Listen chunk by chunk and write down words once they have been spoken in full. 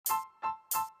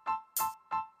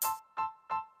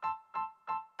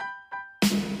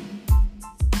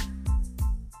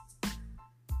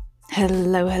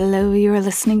Hello, hello. You are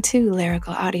listening to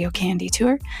Lyrical Audio Candy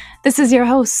Tour. This is your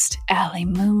host, Allie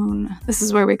Moon. This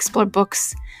is where we explore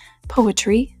books,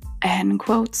 poetry, and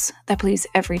quotes that please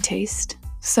every taste.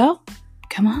 So,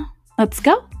 come on, let's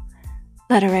go.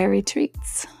 Literary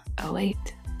treats await.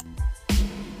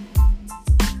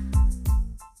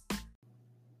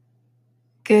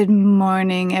 Good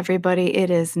morning, everybody. It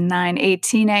is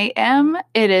 9:18 a.m.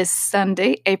 It is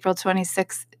Sunday, April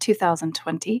 26th,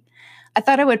 2020. I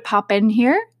thought I would pop in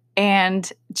here and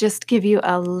just give you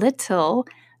a little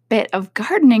bit of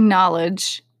gardening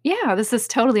knowledge. Yeah, this is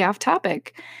totally off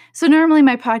topic. So normally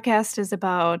my podcast is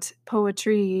about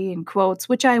poetry and quotes,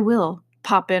 which I will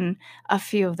pop in a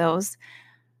few of those.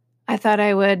 I thought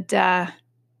I would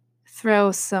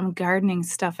throw some gardening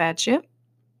stuff at you.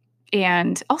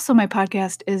 And also my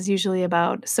podcast is usually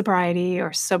about sobriety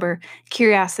or sober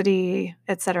curiosity,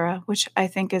 etc., which I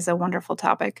think is a wonderful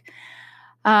topic.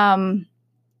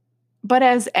 But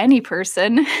as any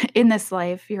person in this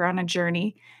life, you're on a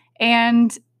journey.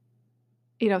 And,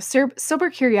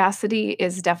 sober curiosity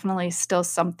is definitely still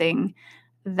something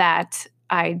that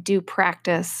I do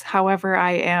practice. However,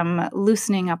 I am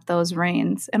loosening up those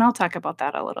reins. And I'll talk about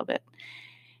that a little bit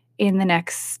in the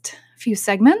next few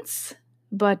segments.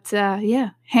 But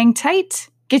hang tight.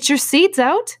 Get your seeds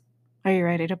out. Are you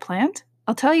ready to plant?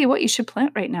 I'll tell you what you should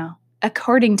plant right now,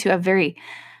 according to a very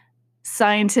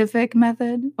scientific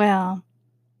method. Well,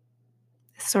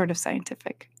 sort of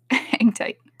scientific. Hang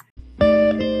tight.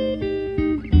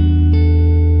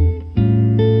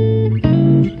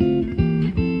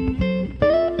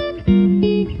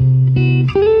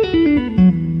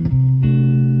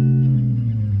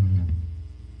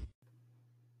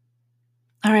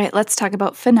 All right, let's talk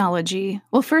about phenology.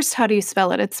 Well, first, how do you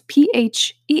spell it? It's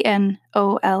Phenology.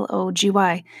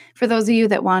 For those of you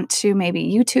that want to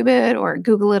maybe YouTube it or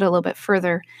Google it a little bit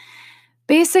further,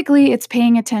 basically it's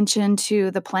paying attention to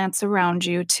the plants around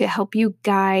you to help you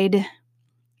guide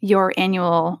your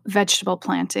annual vegetable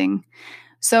planting.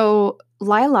 So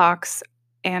lilacs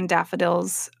and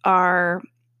daffodils are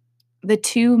the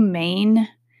two main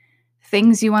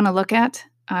things you want to look at.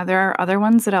 There are other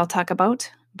ones that I'll talk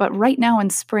about. But right now in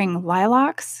spring,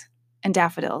 lilacs and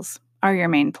daffodils are your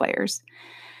main players.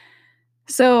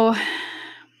 So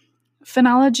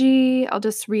phenology, I'll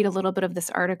just read a little bit of this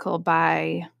article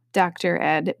by Dr.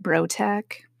 Ed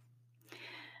Brotek.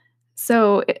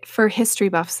 So for history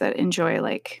buffs that enjoy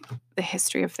like the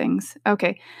history of things.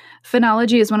 Okay.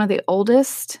 Phenology is one of the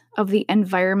oldest of the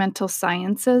environmental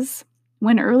sciences.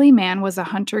 When early man was a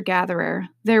hunter-gatherer,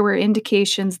 there were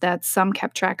indications that some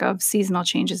kept track of seasonal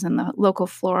changes in the local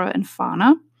flora and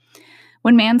fauna.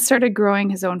 When man started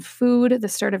growing his own food, the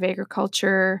start of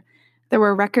agriculture, there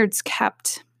were records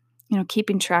kept,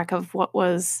 keeping track of what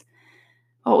was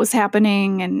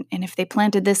happening and if they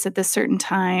planted this at this certain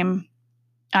time.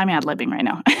 I'm ad-libbing right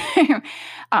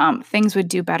now. Things would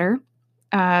do better.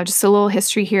 Just a little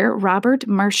history here. Robert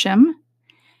Marsham,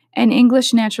 an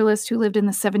English naturalist who lived in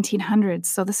the 1700s,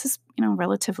 so this is,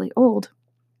 relatively old,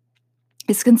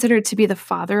 is considered to be the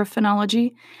father of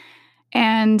phenology.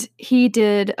 And he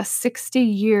did a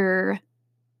 60-year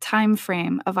time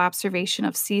frame of observation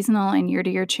of seasonal and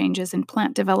year-to-year changes in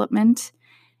plant development.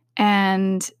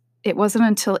 And it wasn't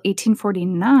until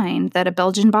 1849 that a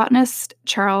Belgian botanist,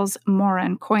 Charles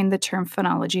Morin, coined the term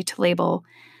phenology to label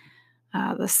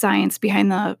the science behind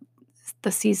the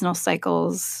seasonal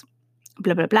cycles,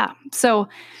 blah, blah, blah. So,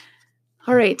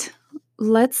 all right,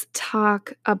 let's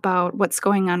talk about what's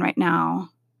going on right now.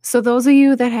 So those of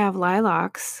you that have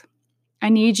lilacs, I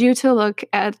need you to look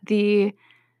at the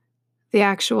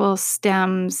actual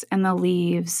stems and the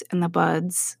leaves and the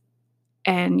buds,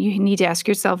 and you need to ask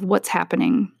yourself, what's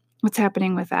happening? What's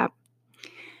happening with that?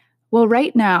 Well,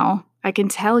 right now, I can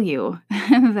tell you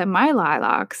that my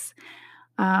lilacs,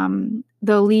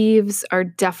 the leaves are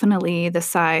definitely the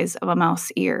size of a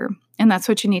mouse ear. And that's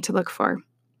what you need to look for.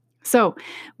 So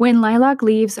when lilac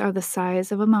leaves are the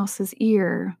size of a mouse's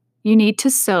ear, you need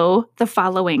to sow the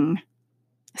following.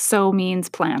 Sow means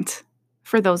plant,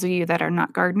 for those of you that are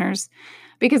not gardeners,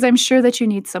 because I'm sure that you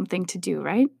need something to do,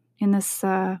 right? In this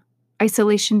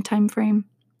isolation time frame.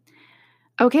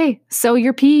 Okay, sow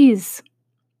your peas,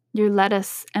 your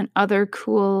lettuce, and other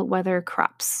cool weather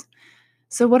crops.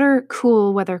 So what are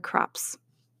cool weather crops?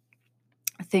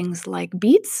 Things like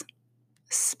beets,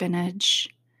 spinach.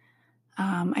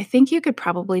 I think you could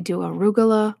probably do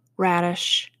arugula,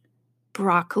 radish,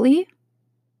 broccoli.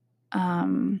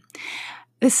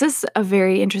 This is a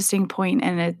very interesting point,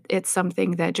 and it's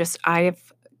something that just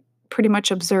I've pretty much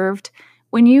observed.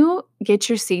 When you get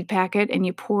your seed packet and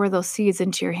you pour those seeds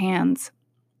into your hands,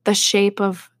 the shape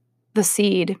of the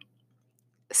seed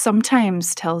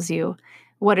sometimes tells you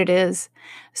what it is.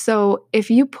 So if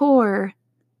you pour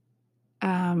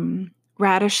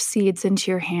radish seeds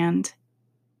into your hand,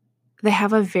 they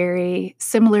have a very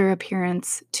similar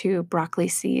appearance to broccoli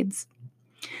seeds.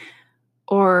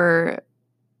 Or,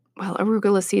 well,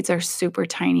 arugula seeds are super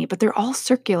tiny, but they're all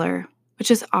circular,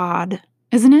 which is odd,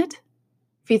 isn't it?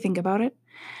 If you think about it.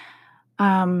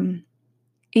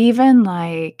 Even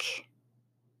like,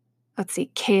 let's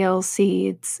see, kale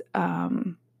seeds,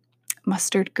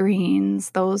 mustard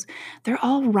greens, they're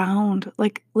all round,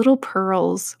 like little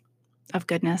pearls of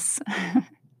goodness.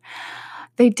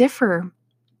 They differ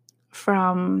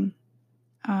from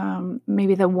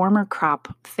maybe the warmer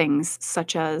crop things,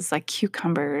 such as like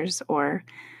cucumbers or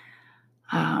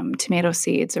tomato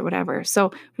seeds or whatever.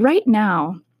 So right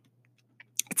now,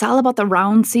 it's all about the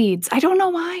round seeds. I don't know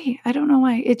why.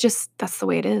 That's the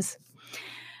way it is.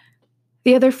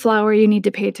 The other flower you need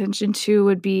to pay attention to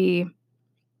would be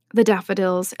the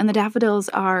daffodils. And the daffodils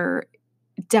are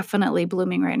definitely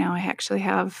blooming right now. I actually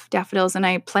have daffodils, and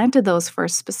I planted those for a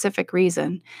specific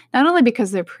reason. Not only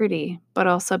because they're pretty, but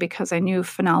also because I knew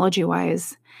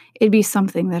phenology-wise it'd be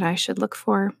something that I should look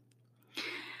for.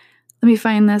 Let me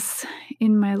find this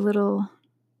in my little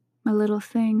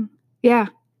thing. Yeah.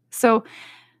 So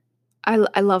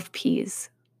I love peas.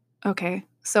 Okay.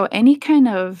 So any kind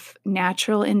of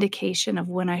natural indication of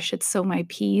when I should sow my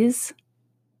peas,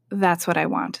 that's what I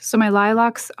want. So my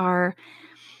lilacs are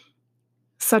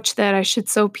such that I should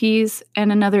sow peas,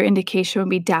 and another indication would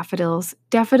be daffodils.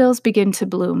 Daffodils begin to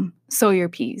bloom, sow your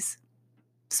peas.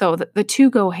 So the two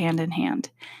go hand in hand.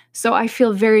 So I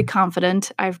feel very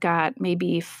confident. I've got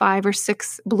maybe 5 or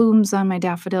 6 blooms on my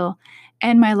daffodil,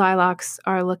 and my lilacs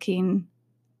are looking,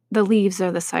 the leaves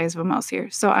are the size of a mouse ear.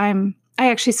 So I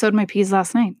actually sowed my peas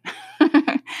last night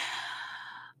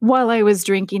while I was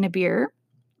drinking a beer.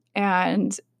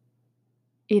 And,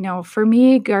 for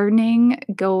me, gardening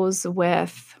goes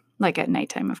with, like at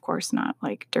nighttime, of course, not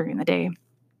like during the day.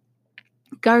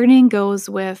 Gardening goes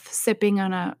with sipping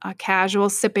on a casual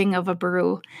sipping of a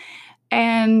brew.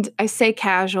 And I say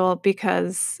casual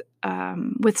because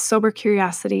with sober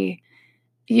curiosity,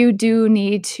 you do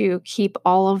need to keep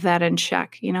all of that in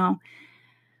check,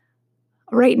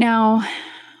 Right now,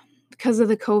 because of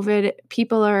the COVID,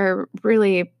 people are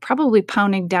really probably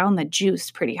pounding down the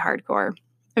juice pretty hardcore.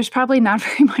 There's probably not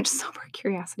very much sober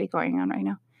curiosity going on right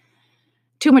now.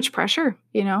 Too much pressure,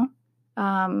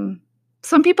 Some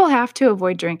people have to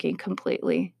avoid drinking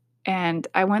completely. And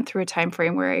I went through a time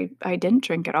frame where I didn't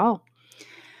drink at all.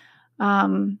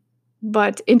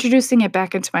 But introducing it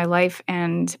back into my life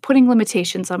and putting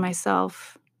limitations on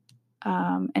myself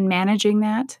and managing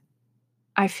that,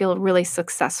 I feel really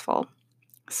successful.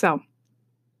 So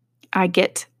I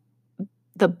get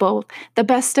the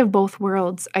best of both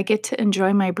worlds. I get to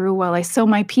enjoy my brew while I sow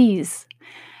my peas.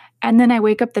 And then I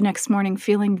wake up the next morning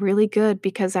feeling really good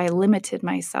because I limited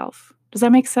myself. Does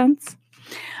that make sense?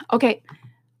 Okay,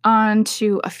 on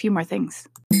to a few more things.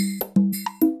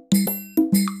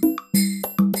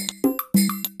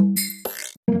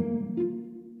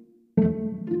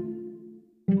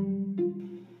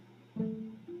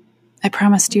 I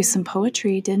promised you some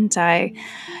poetry, didn't I?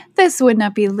 This would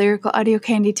not be Lyrical Audio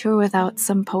Candy Tour without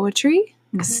some poetry.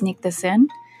 I'm going to sneak this in.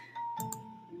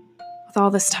 With all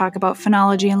this talk about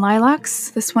phenology and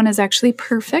lilacs, this one is actually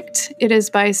perfect. It is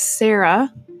by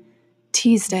Sarah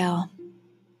Teasdale.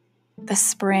 The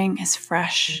spring is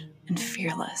fresh and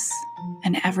fearless,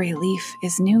 and every leaf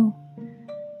is new.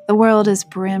 The world is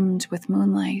brimmed with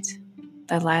moonlight,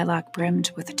 the lilac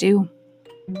brimmed with dew.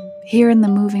 Here in the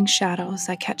moving shadows,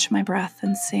 I catch my breath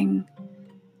and sing.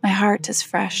 My heart is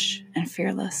fresh and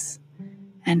fearless,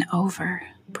 and over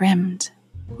brimmed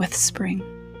with spring.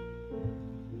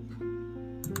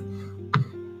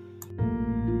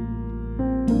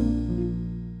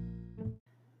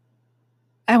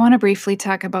 I want to briefly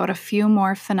talk about a few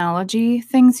more phenology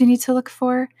things you need to look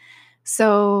for.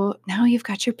 So now you've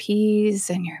got your peas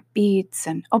and your beets.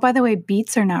 And oh, by the way,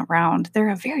 beets are not round. They're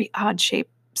a very odd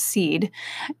shaped seed.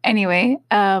 Anyway,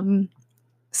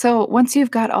 so once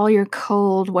you've got all your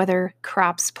cold weather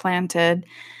crops planted,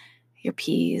 your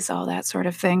peas, all that sort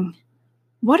of thing,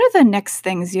 what are the next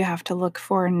things you have to look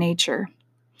for in nature?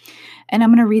 And I'm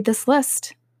going to read this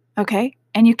list, okay?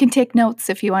 And you can take notes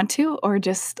if you want to, or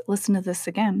just listen to this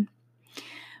again.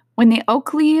 When the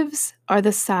oak leaves are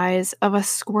the size of a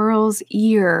squirrel's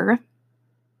ear,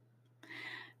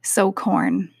 sow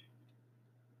corn.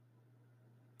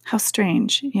 How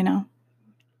strange,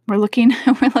 We're looking at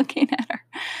our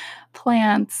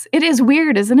plants. It is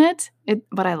weird, isn't it?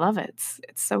 But I love it.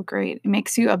 It's so great. It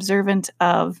makes you observant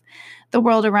of the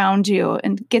world around you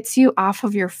and gets you off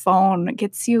of your phone,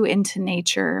 gets you into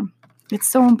nature. It's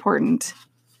so important.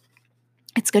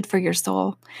 It's good for your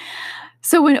soul.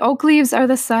 So when oak leaves are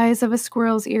the size of a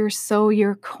squirrel's ear, sow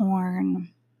your corn.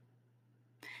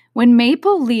 When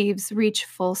maple leaves reach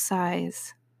full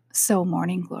size, sow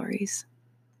morning glories.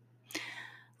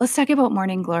 Let's talk about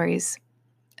morning glories.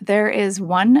 There is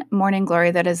one morning glory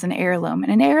that is an heirloom.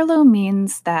 And an heirloom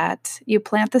means that you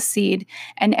plant the seed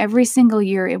and every single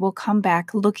year it will come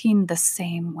back looking the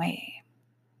same way.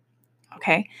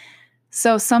 Okay?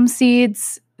 So some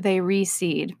seeds, they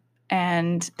reseed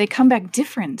and they come back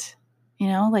different.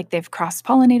 Like they've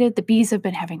cross-pollinated. The bees have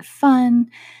been having fun,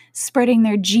 spreading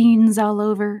their genes all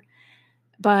over.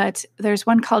 But there's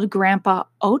one called Grandpa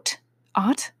Ott,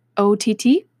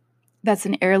 O-T-T. That's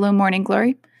an heirloom morning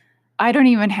glory. I don't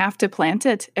even have to plant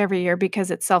it every year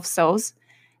because it self-sows,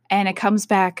 and it comes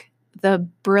back the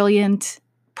brilliant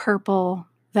purple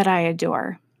that I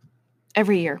adore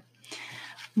every year.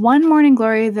 One morning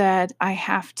glory that I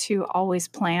have to always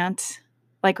plant,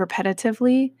 like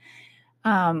repetitively,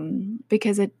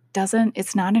 because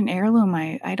it's not an heirloom.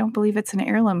 I don't believe it's an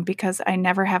heirloom because I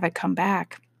never have it come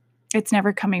back. It's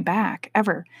never coming back,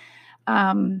 ever.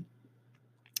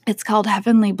 It's called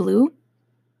Heavenly Blue.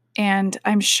 And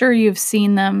I'm sure you've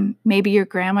seen them. Maybe your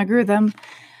grandma grew them.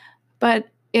 But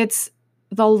it's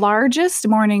the largest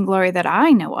morning glory that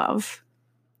I know of.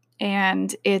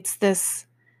 And it's this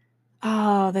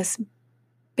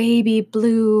baby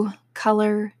blue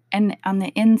color. And on the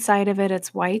inside of it,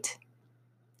 it's white.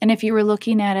 And if you were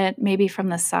looking at it maybe from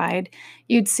the side,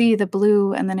 you'd see the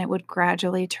blue and then it would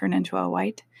gradually turn into a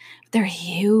white. They're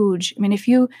huge. I mean, if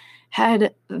you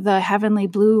had the Heavenly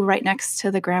Blue right next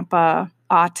to the Grandpa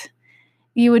Ott,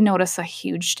 you would notice a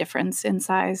huge difference in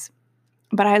size.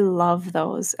 But I love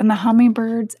those. And the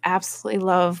hummingbirds absolutely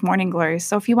love morning glories.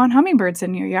 So if you want hummingbirds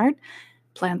in your yard,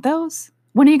 plant those.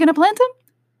 When are you going to plant them?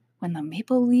 When the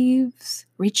maple leaves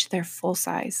reach their full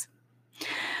size.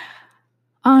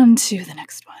 On to the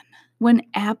next one. When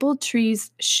apple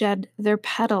trees shed their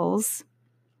petals,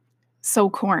 sow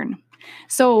corn.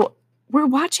 So we're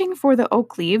watching for the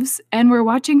oak leaves and we're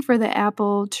watching for the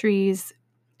apple trees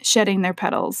shedding their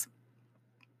petals.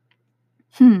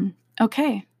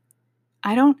 Okay.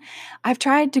 I've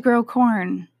tried to grow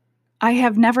corn. I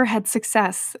have never had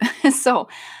success. So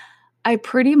I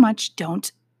pretty much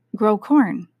don't grow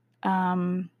corn.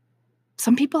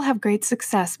 Some people have great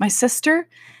success. My sister,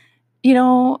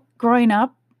 growing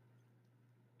up,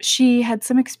 she had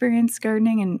some experience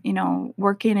gardening and,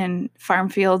 working in farm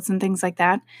fields and things like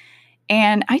that.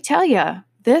 And I tell you,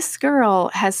 this girl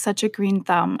has such a green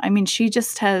thumb. I mean, she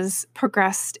just has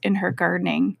progressed in her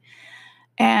gardening.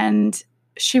 And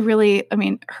she really,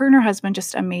 her and her husband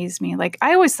just amazed me. Like,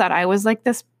 I always thought I was like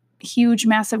this huge,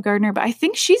 massive gardener, but I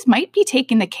think she's might be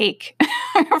taking the cake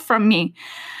from me.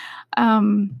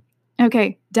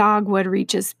 Okay, dogwood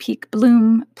reaches peak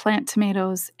bloom, plant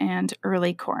tomatoes, and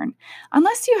early corn.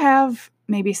 Unless you have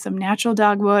maybe some natural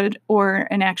dogwood or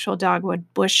an actual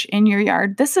dogwood bush in your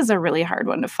yard, this is a really hard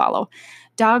one to follow.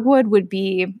 Dogwood would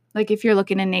be, like if you're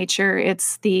looking in nature,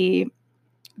 it's the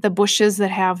bushes that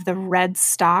have the red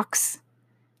stalks,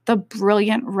 the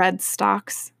brilliant red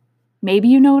stalks. Maybe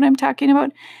you know what I'm talking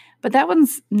about, but that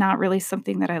one's not really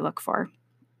something that I look for.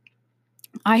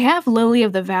 I have lily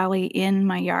of the valley in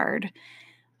my yard.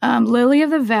 Lily of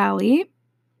the valley,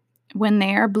 when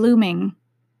they are blooming,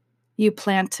 you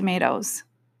plant tomatoes.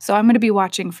 So I'm going to be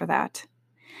watching for that.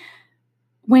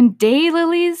 When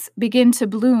daylilies begin to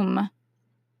bloom,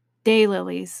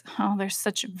 daylilies, there's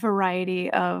such a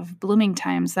variety of blooming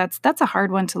times. That's a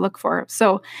hard one to look for.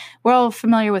 So we're all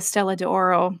familiar with Stella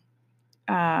d'Oro.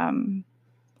 Stella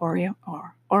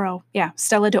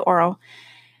d'Oro.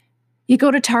 You go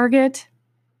to Target.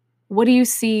 What do you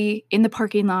see in the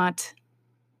parking lot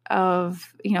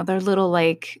of, their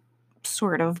little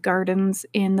sort of gardens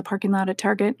in the parking lot at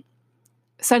Target?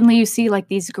 Suddenly you see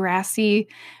these grassy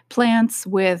plants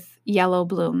with yellow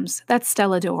blooms. That's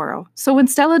Stella d'Oro. So when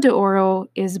Stella d'Oro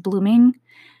is blooming,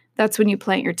 that's when you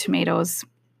plant your tomatoes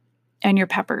and your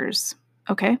peppers,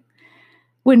 okay?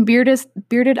 When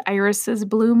bearded irises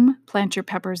bloom, plant your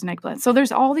peppers and eggplants. So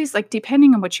there's all these,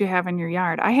 depending on what you have in your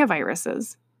yard. I have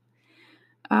irises.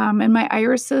 And my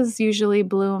irises usually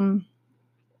bloom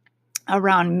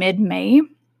around mid-May.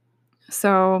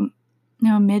 So,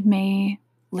 mid-May,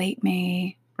 late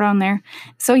May, around there.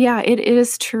 So yeah, it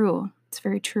is true. It's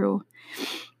very true.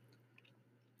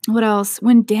 What else?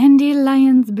 When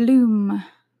dandelions bloom,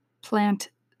 plant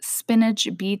spinach,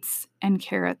 beets, and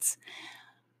carrots.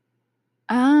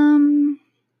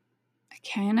 I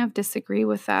kind of disagree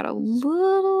with that a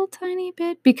little tiny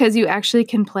bit because you actually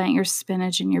can plant your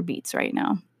spinach and your beets right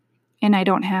now. And I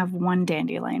don't have one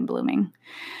dandelion blooming.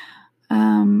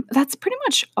 That's pretty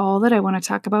much all that I want to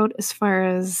talk about as far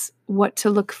as what to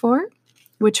look for,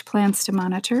 which plants to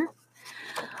monitor.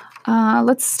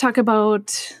 Let's talk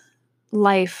about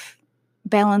life,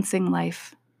 balancing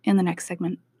life in the next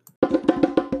segment.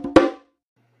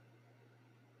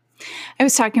 I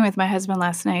was talking with my husband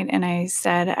last night and I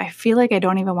said, I feel like I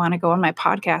don't even want to go on my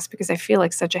podcast because I feel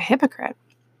like such a hypocrite.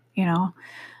 You know,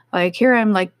 like here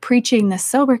I'm like preaching this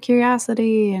sober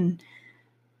curiosity and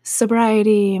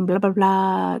sobriety and blah, blah,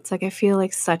 blah. It's like I feel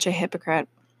like such a hypocrite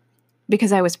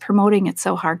because I was promoting it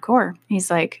so hardcore. He's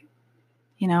like,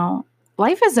 you know,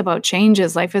 life is about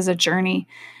changes. Life is a journey.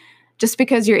 Just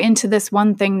because you're into this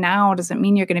one thing now doesn't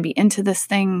mean you're going to be into this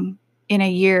thing in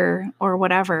a year or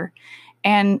whatever.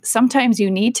 And sometimes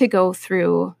you need to go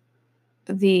through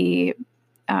the,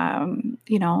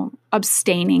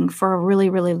 abstaining for a really,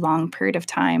 really long period of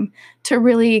time to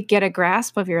really get a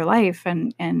grasp of your life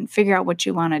and figure out what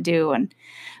you want to do. And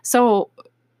so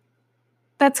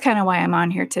that's kind of why I'm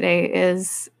on here today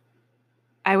is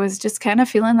I was just kind of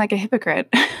feeling like a hypocrite.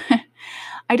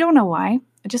 I don't know why.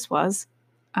 I just was.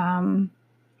 And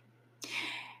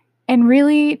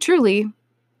really, truly,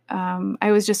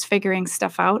 I was just figuring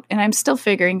stuff out, and I'm still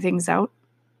figuring things out,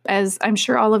 as I'm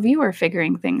sure all of you are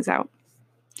figuring things out.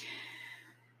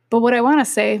 But what I want to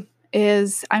say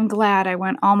is I'm glad I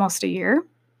went almost a year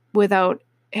without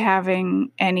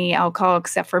having any alcohol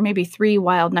except for maybe 3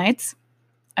 wild nights.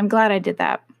 I'm glad I did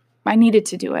that. I needed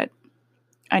to do it.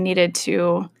 I needed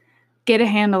to get a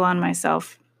handle on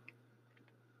myself.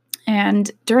 And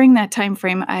during that time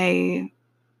frame, I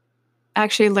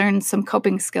actually learned some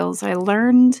coping skills. I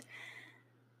learned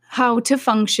how to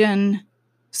function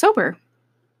sober,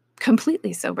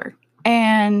 completely sober.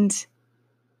 And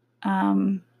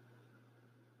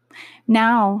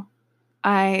now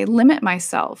I limit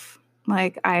myself.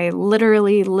 Like I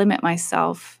literally limit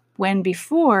myself when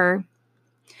before,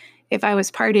 if I was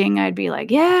partying, I'd be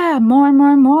like, yeah,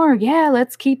 more. Yeah,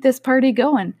 let's keep this party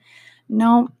going.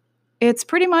 No, it's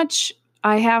pretty much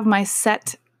I have my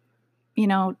set,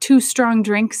 2 strong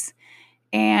drinks.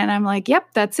 And I'm like,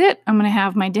 yep, that's it. I'm going to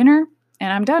have my dinner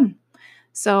and I'm done.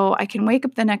 So I can wake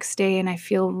up the next day and I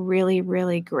feel really,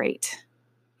 really great.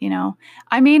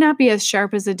 I may not be as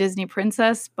sharp as a Disney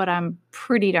princess, but I'm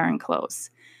pretty darn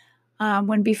close.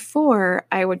 When before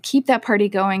I would keep that party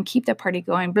going, blah,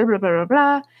 blah, blah, blah,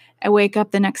 blah. I wake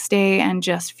up the next day and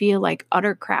just feel like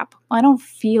utter crap. Well, I don't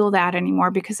feel that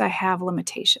anymore because I have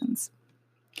limitations.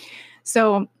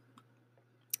 So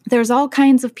there's all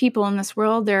kinds of people in this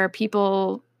world. There are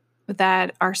people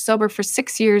that are sober for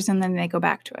 6 years and then they go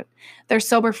back to it. They're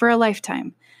sober for a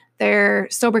lifetime. They're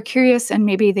sober curious and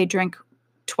maybe they drink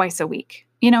twice a week,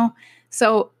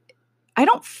 So I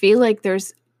don't feel like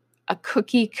there's a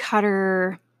cookie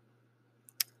cutter.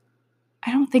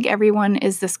 I don't think everyone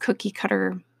is this cookie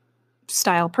cutter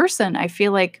style person. I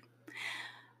feel like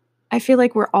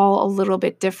we're all a little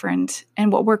bit different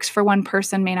and what works for one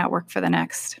person may not work for the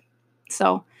next.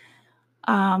 So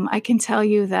I can tell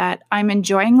you that I'm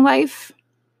enjoying life.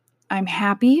 I'm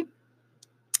happy.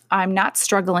 I'm not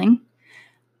struggling.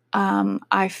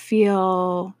 I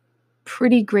feel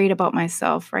pretty great about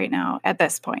myself right now at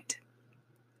this point.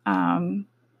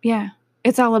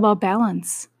 It's all about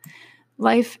balance.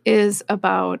 Life is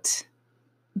about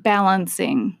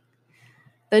balancing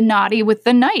the naughty with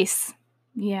the nice.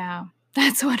 Yeah,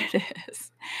 that's what it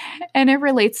is. And it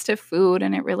relates to food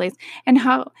and and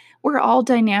how we're all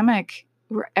dynamic.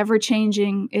 We're ever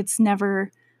changing. It's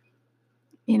never,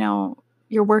 you're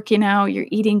working out, you're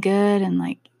eating good and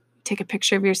like take a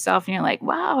picture of yourself and you're like,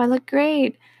 wow, I look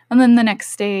great. And then the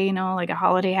next day, like a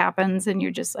holiday happens and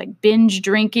you're just like binge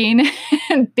drinking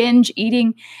and binge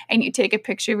eating and you take a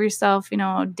picture of yourself,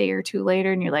 a day or 2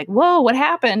 later and you're like, whoa, what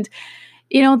happened?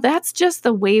 That's just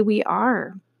the way we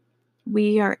are.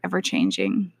 We are ever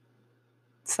changing.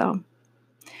 So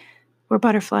we're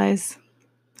butterflies.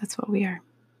 That's what we are.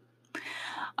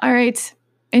 All right.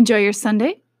 Enjoy your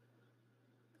Sunday.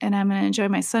 And I'm going to enjoy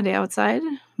my Sunday outside,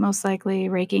 most likely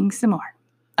raking some more.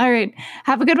 All right.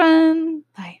 Have a good one.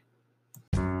 Bye.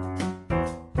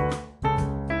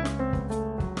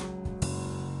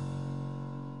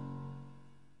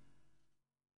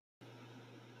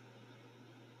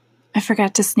 I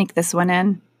forgot to sneak this one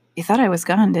in. You thought I was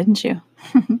gone, didn't you?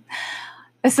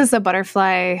 This is a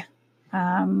butterfly.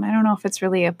 I don't know if it's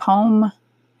really a poem.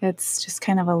 It's just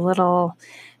kind of a little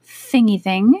thingy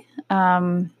thing. It's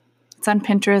on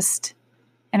Pinterest.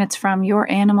 And it's from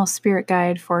Your Animal Spirit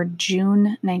Guide for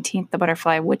June 19th, The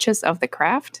Butterfly, Witches of the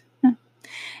Craft.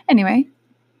 Anyway,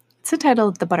 it's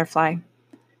entitled The Butterfly.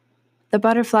 The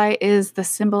butterfly is the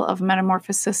symbol of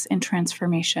metamorphosis and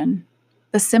transformation,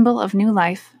 the symbol of new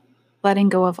life, letting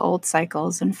go of old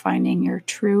cycles and finding your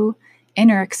true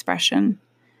inner expression.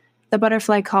 The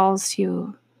butterfly calls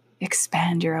you,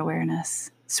 expand your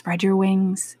awareness, spread your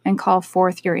wings, and call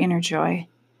forth your inner joy.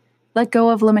 Let go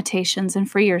of limitations and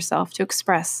free yourself to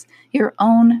express your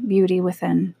own beauty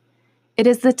within. It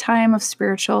is the time of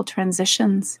spiritual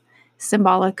transitions,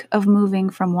 symbolic of moving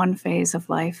from one phase of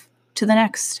life to the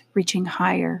next, reaching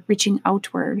higher, reaching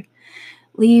outward,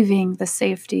 leaving the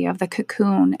safety of the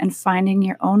cocoon and finding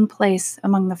your own place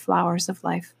among the flowers of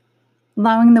life,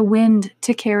 allowing the wind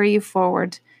to carry you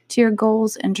forward to your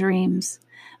goals and dreams,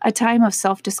 a time of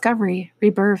self-discovery,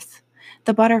 rebirth.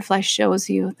 The butterfly shows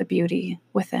you the beauty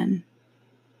within.